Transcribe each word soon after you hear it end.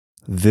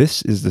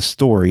This is the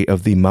story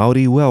of the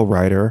Maori well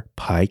rider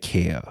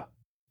Paikea.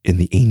 In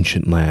the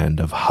ancient land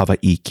of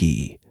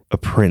Hawaiki, a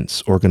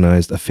prince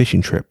organized a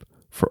fishing trip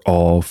for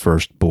all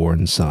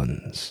firstborn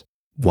sons.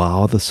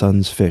 While the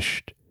sons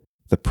fished,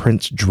 the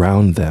prince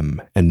drowned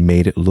them and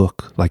made it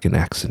look like an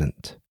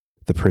accident.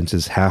 The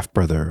prince's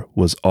half-brother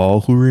was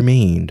all who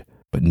remained,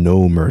 but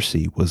no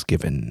mercy was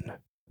given.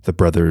 The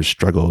brothers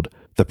struggled,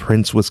 the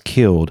prince was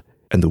killed,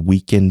 and the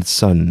weakened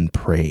son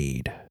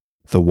prayed.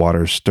 The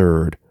water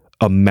stirred,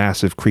 a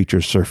massive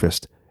creature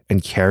surfaced,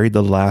 and carried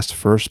the last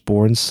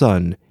firstborn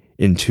son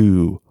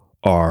into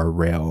our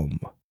realm.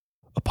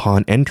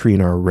 Upon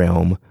entering our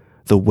realm,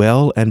 the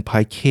well and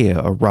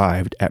Paikea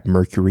arrived at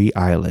Mercury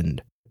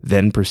Island,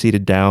 then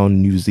proceeded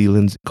down New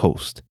Zealand's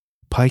coast.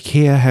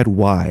 Paikea had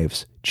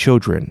wives,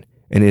 children,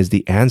 and is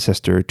the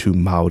ancestor to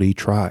Maori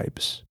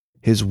tribes.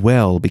 His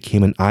well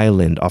became an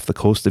island off the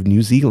coast of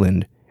New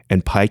Zealand,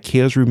 and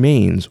Paikea's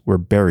remains were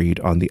buried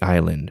on the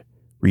island,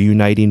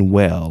 reuniting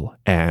well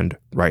and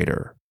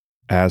rider.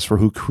 As for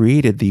who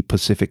created the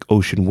Pacific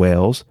Ocean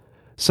whales,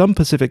 some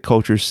Pacific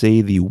cultures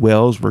say the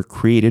whales were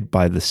created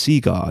by the sea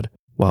god,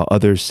 while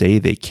others say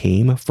they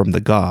came from the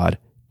god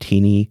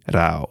Tini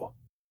Rao.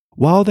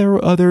 While there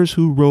are others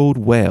who rode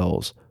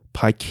whales,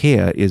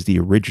 Paikea is the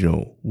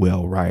original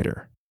whale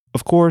rider.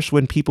 Of course,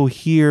 when people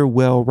hear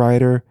whale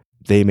rider,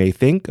 they may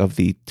think of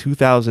the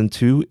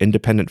 2002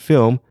 independent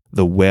film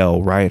The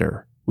Whale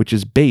Rider, which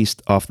is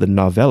based off the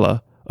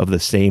novella of the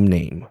same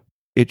name.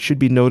 It should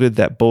be noted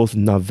that both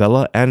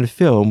novella and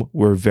film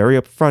were very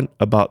upfront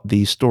about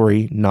the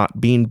story not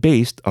being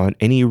based on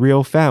any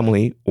real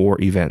family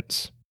or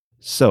events.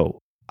 So,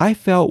 I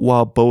felt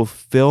while both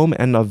film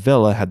and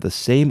novella had the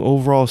same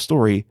overall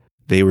story,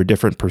 they were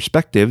different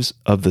perspectives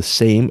of the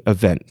same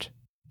event.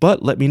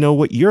 But let me know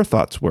what your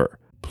thoughts were.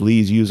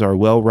 Please use our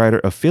Well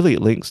Rider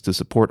affiliate links to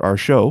support our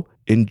show,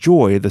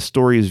 enjoy the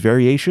story's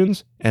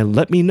variations, and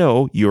let me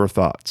know your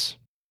thoughts.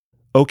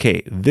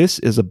 Okay, this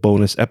is a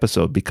bonus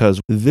episode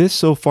because this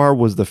so far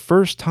was the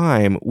first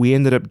time we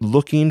ended up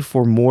looking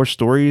for more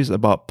stories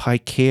about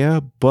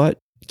Paikea, but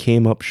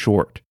came up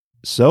short.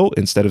 So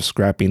instead of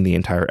scrapping the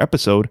entire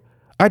episode,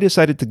 I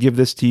decided to give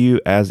this to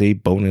you as a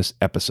bonus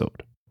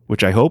episode,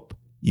 which I hope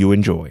you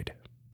enjoyed.